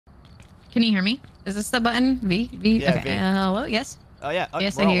Can you hear me? Is this the button? V? V? Yeah, okay. V. Hello? Yes? Oh, yeah. Oh,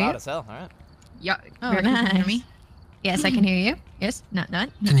 Yes, we're I all hear loud you. as hell. All right. Yeah. Oh, Bearki, nice. Can you hear me? Yes, I can hear you. Yes? Not.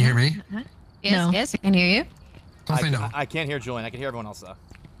 Can you hear me? Yes, No. yes, I can hear you. Don't say no. I can't hear Julien. I can hear everyone else, though.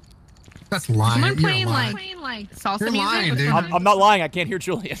 That's lying. Someone You're playing lying. like salsa You're music? lying, What's dude. going on? I'm not lying. I can't hear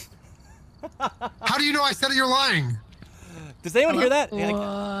Julien. How do you know I said it? You're lying. Does anyone hear that? Yeah,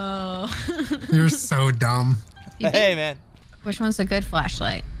 Whoa. You're so dumb. hey, man. Which one's a good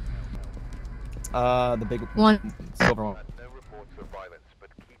flashlight? The big One. silver one. No reports of violence, but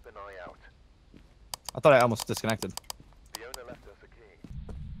keep an eye out. I thought I almost disconnected. The owner left us a key.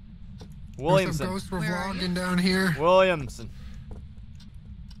 There's some Williamson. ghosts were Where are vlogging down here. Williamson.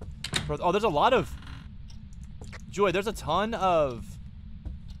 Oh, there's a lot of... Joy, there's a ton of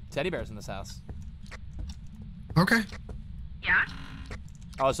teddy bears in this house. Okay. Yeah?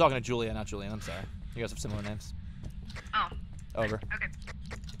 I was talking to Julia, not Julien. I'm sorry. You guys have similar names. Oh, Over. okay.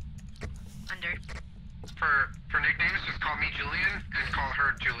 Under. For nicknames, just call me Julian and call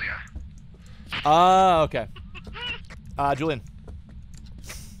her Julia. Oh, okay. Julien.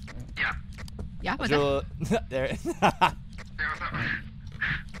 Yeah. Yeah, what's up? There. Yeah, what's up?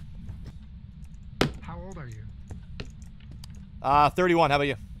 How old are you? 31. How about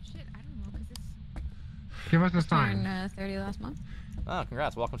you? Shit, I don't know, because it's Give us a sign. turned 30 last month. Oh,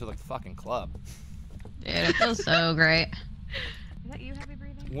 congrats. Welcome to the fucking club. Dude, it feels so great. Is that you heavy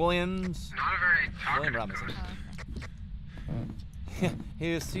breathing? Williams. Not a very William talkative Robinson. ghost.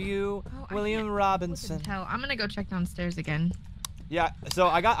 Here's to you, Oh, I William can't Robinson. Tell. I'm gonna go check downstairs again. Yeah, so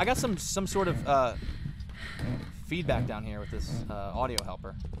I got some sort of feedback down here with this audio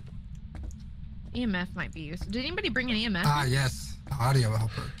helper. EMF might be used. Did anybody bring an EMF? Ah, yes. The audio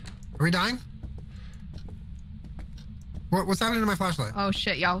helper. Are we dying? What's happening to my flashlight? Oh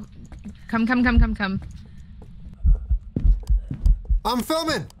shit, y'all. Come. I'm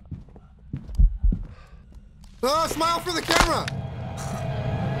filming. Oh, smile for the camera.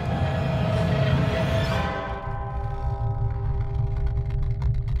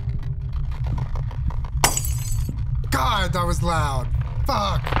 God, that was loud.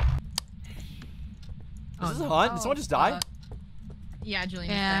 Fuck. Is this a hunt? Did someone just die? Yeah, Julian.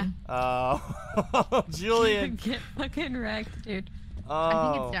 Yeah. Oh, Julien. Get fucking wrecked, dude. Oh.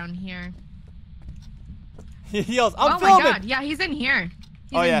 I think it's down here. He yells, I'm oh filming! my god, yeah, he's in here.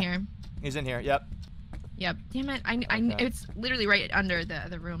 He's Oh, in yeah. here. He's in here, yep. Yep. Damn it. I Okay. it's literally right under the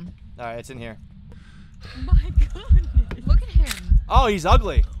other room. Alright, it's in here. My goodness. Look at him. Oh, he's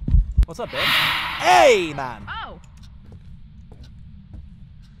ugly. What's up, babe? Hey, man! Oh.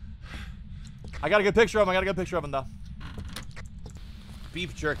 I got a good picture of him, though.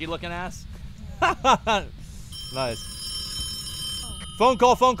 Beef jerky looking ass. Nice. Phone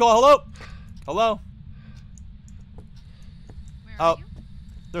call, hello? Hello? Where Oh. are you?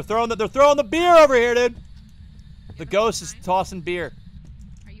 They're throwing the beer over here, dude. The ghost is tossing beer.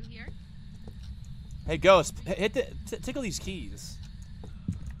 Are you here? Hey, ghost, hit tickle these keys.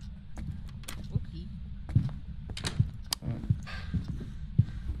 Okay.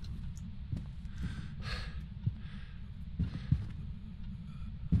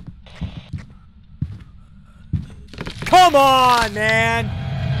 Come on, man.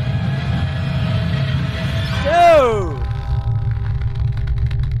 Dude.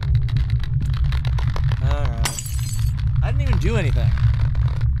 All right. I didn't even do anything.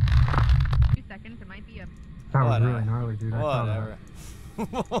 2 seconds. It might be a. That was Whatever. really gnarly, dude. I saw Whatever.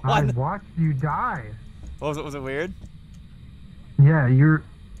 that. I watched you die. Was it weird? Yeah, you're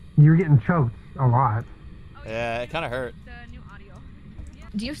getting choked a lot. Yeah, it kind of hurt. The new audio.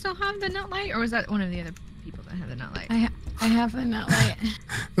 Do you still have the nut light, or was that one of the other people that had the nut light? I have a nut light.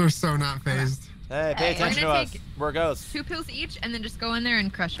 They're so not phased. Hey, pay We're attention to gonna us. take- We're a ghost. 2 pills each, and then just go in there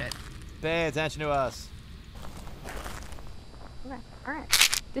and crush it. Pay attention to us. Okay,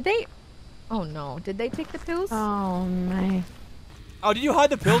 alright. Did they? Oh no! Did they take the pills? Oh my. Oh, did you hide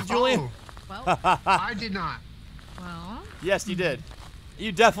the pills, Julien? Well, I did not. well. Yes, you did.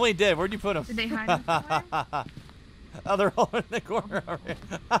 You definitely did. Where'd you put them? Did they hide them somewhere? Oh, they're all in the corner over here.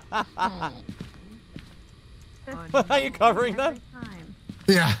 Oh. Are you covering them? Every time.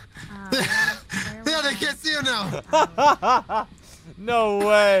 Yeah. Where Yeah, they was can't see him now. No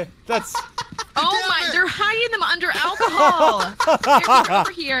way. That's. Oh Damn my! it. They're hiding them under alcohol. They're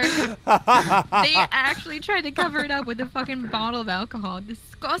over here. They actually tried to cover it up with a fucking bottle of alcohol.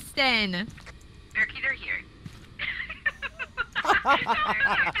 Disgusting. Bearki, they're here.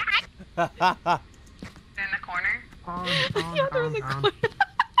 In the corner. Yeah, they're in the corner.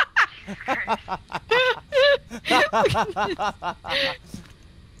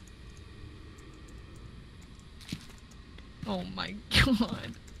 Oh my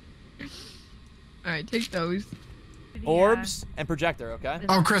god. Alright, take those. Orbs and projector, okay?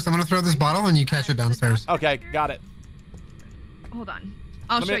 Oh, Chris, I'm gonna throw this bottle and you catch it downstairs. Okay, got it. Hold on.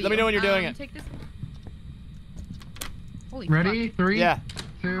 I'll Let show me- you. let me know when you're doing it. Take this. Holy Ready? fuck. 3, Yeah.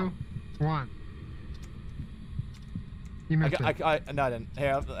 2, 1. You I, missed it. no, I didn't.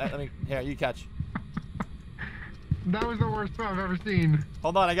 Here, let me. Here, you catch. That was the worst throw I've ever seen.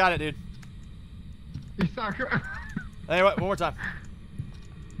 Hold on, I got it, dude. You suck. Hey, one more time.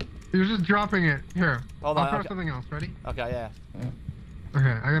 You're just dropping it. Here. Hold I'll on, throw okay. something else. Ready? Okay, yeah.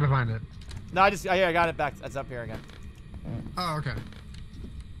 Okay, I gotta find it. No, here, I got it back. It's up here again. Oh, okay.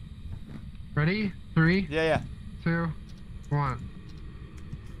 Ready? 3, Yeah, yeah. 2, 1.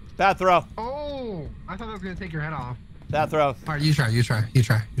 Bad throw. Oh! I thought that was gonna take your head off. Bad throw. All All right, you try.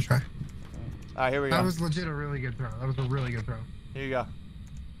 right, here we go. That was legit a really good throw. That was a really good throw. Here you go.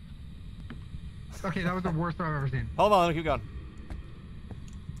 Okay, that was the worst throw I've ever seen. Hold on, let me keep going.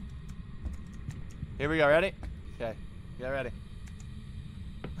 Here we go. Ready? Okay. Get ready.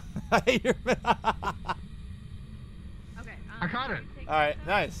 I hate your. Okay. I caught it. All right,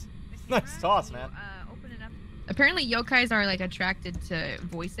 nice. Nice toss, man. Open it up. Apparently, yokais are like attracted to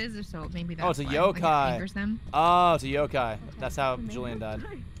voices, so maybe that's Oh, it's a why, yokai. Like, it angers them. Oh, it's a yokai. That's how Julien died.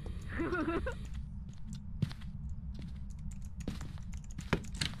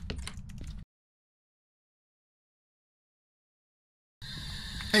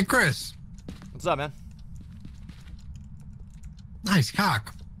 Hey, Chris. What's up, man? Nice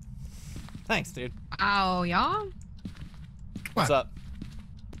cock. Thanks, dude. Oh, y'all. What's What? up?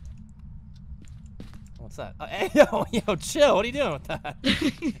 What's that? Hey, yo, chill. What are you doing with that?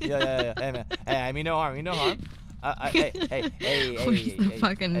 yeah. Hey, man. Hey, I mean no harm. Hey, Where's the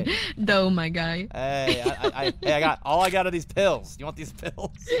fucking dough, my guy? Hey, I got all I got are these pills. You want these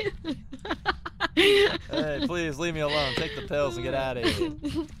pills? Hey, please leave me alone. Take the pills and get out of here.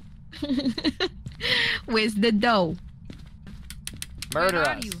 Where's the dough? Murder Where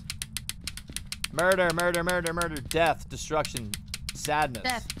are us. you? Murder, death, destruction, sadness.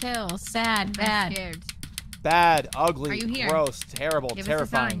 Death, kill, sad, I'm bad. scared. Bad, ugly, Are you here? gross, terrible, Give us a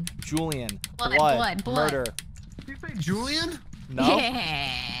terrifying. sign. Julian, Blood. murder. Did you say Julian? No?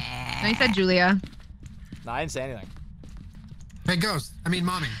 Yeah. I said Julia. No, I didn't say anything. Hey, Ghost. I mean,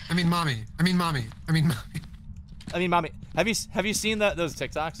 mommy. I mean, mommy. I mean, mommy. I mean, mommy. I mean, mommy, have you seen those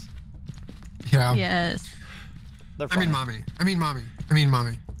TikToks? Yeah. Yes. They're I funny. mean, mommy. I mean, mommy. I mean,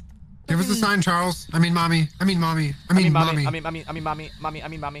 mommy. Give us a sign, Charles. I mean, mommy. I mean, mommy. I mean, mommy. I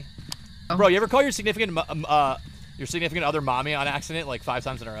mean, mommy. Bro, you ever call your significant other mommy on accident like 5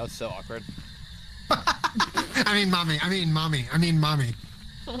 times in a row? It's so awkward. I mean, mommy. I mean, mommy. I mean, mommy.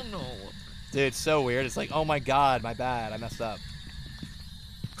 Oh no. Dude, it's so weird. It's like, oh my god, my bad. I messed up.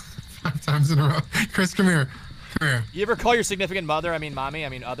 5 times in a row. Chris, come here. Come here. You ever call your significant mother, I mean mommy, I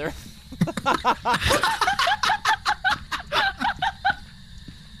mean other?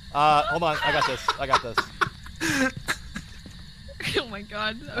 Hold on. I got this. Oh my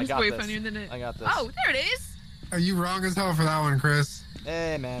god. That was got way this. funnier than it. I got this. Oh, there it is. Are you wrong as hell for that one, Chris?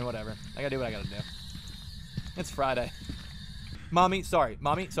 Hey, man, whatever. I gotta do what I gotta do. It's Friday. Mommy, sorry,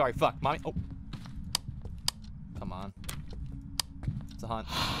 fuck. Mommy, oh. Come on. It's a hunt.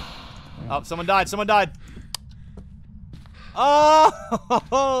 Oh, someone died. Oh!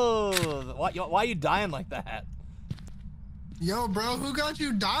 Why are you dying like that? Yo, bro, who got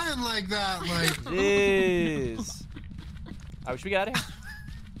you dying like that? Like, Jeez. Alright, should we get out of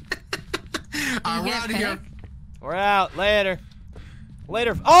here? we're get out of here. picked? We're out. Later.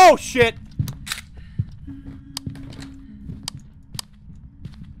 Oh, shit!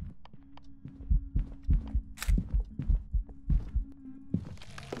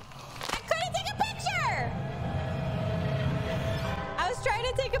 Couldn't take a picture! I was trying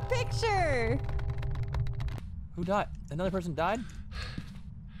to take a picture. Who died? Another person died?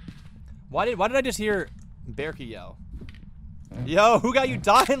 Why did I just hear Bearki yell? Yo, who got you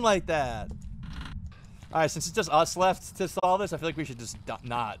dying like that? Alright, since it's just us left to solve this, I feel like we should just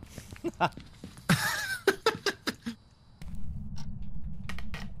not.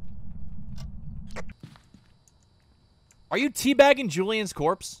 Are you teabagging Julian's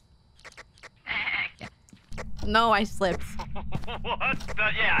corpse? No, I slipped. What?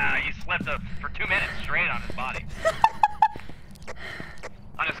 Yeah, you slept for 2 minutes straight on his body.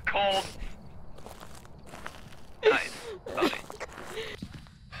 On his cold. Nice, buddy.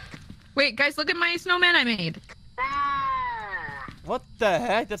 Wait, guys, look at my snowman I made. What the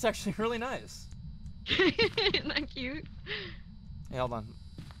heck? That's actually really nice. Isn't that cute? Hey, hold on.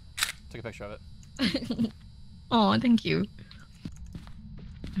 Take a picture of it. Oh, thank you.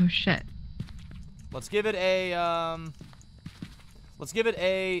 Oh shit. Let's give it a Let's give it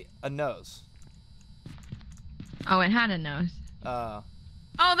a nose. Oh, it had a nose. Uh.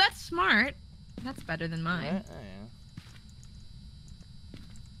 Oh, that's smart. That's better than mine. Yeah.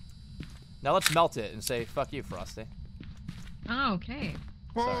 Now let's melt it and say fuck you, Frosty. Oh, okay.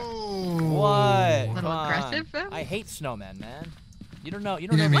 Whoa. What? A little Come on. aggressive, though? I hate snowmen, man. You don't know. You You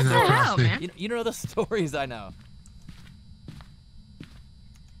don't know. didn't mean the that, the hell, Frosty. man? You don't know the stories I know.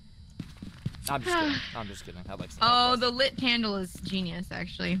 I'm just kidding. I'm just kidding. I like. Oh, the lit candle is genius,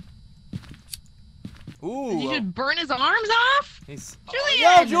 actually. Ooh. You should burn his arms off? He's.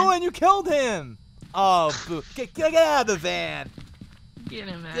 Julien! Yo, Julien, you killed him. Oh, boo! Get out of the van. Get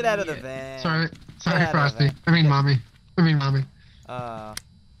him out. Get out of the here. van. Sorry, Get out of Frosty. that. I mean, mommy.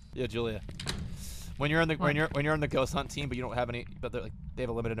 Yeah, Julia. When you're in the ghost hunt team, but you don't have any, but they have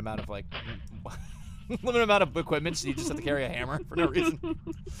a limited amount of limited amount of equipment, so you just have to carry a hammer for no reason. All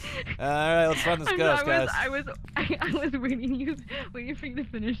right, let's run this ghost, guys. I was waiting for you to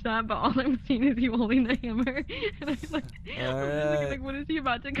finish that, but all I'm seeing is you holding the hammer, and I was like, Alright. what is he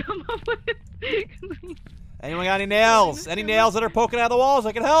about to come up with? Anyone got any nails? Any nails that are poking out of the walls?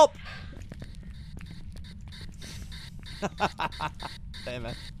 I can help. Hey,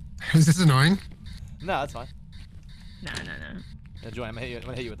 man. Is this annoying? No, that's fine. No. Yeah, Joy, I'm gonna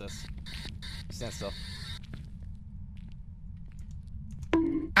hit you with this. Stand still.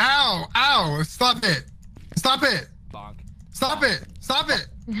 Ow! Ow! Stop it! Stop it! Bonk. Stop it! Stop it!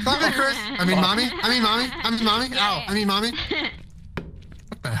 Stop it, Chris! I mean, mommy. Ow! I mean, mommy.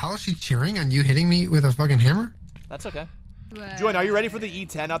 What the hell? Is she cheering on you hitting me with a fucking hammer? That's okay. Joy, are you ready for the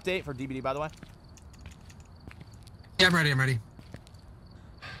E10 update for DBD, by the way? Yeah, I'm ready.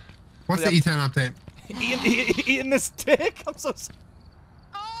 What's Yep. the E10 update? Eating this dick? I'm so sorry.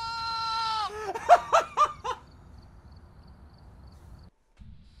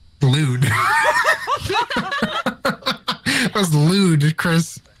 Lewd. That was lewd,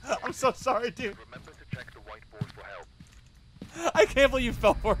 Chris. I'm so sorry, dude. Remember to check the whiteboard for help. I can't believe you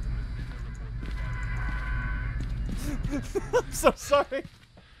fell for it. I'm so sorry.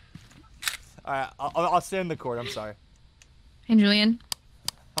 Alright, I'll stay in the court. I'm sorry. Hey, Julien,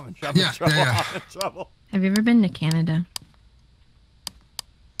 I'm in trouble. Yeah. I'm in trouble. have you ever been to Canada?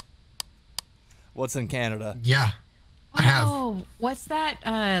 What's in Canada? Yeah, I have. Oh, what's that?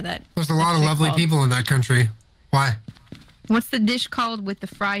 There's a lot of what's it lovely called? people in that country. Why? What's the dish called with the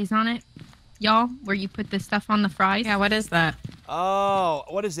fries on it, y'all? Where you put the stuff on the fries? Yeah, what is that? Oh,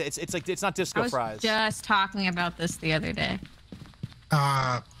 what is it? It's not I disco was fries. just talking about this the other day.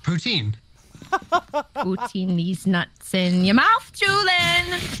 Poutine. Putting these nuts in your mouth,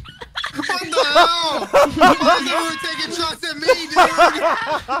 Julien. What the hell? Why is everyone taking shots at me,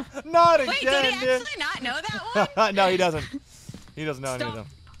 dude? Not Wait, again, did he dude. actually not know that one? No, he doesn't. He doesn't know any of Stop. them.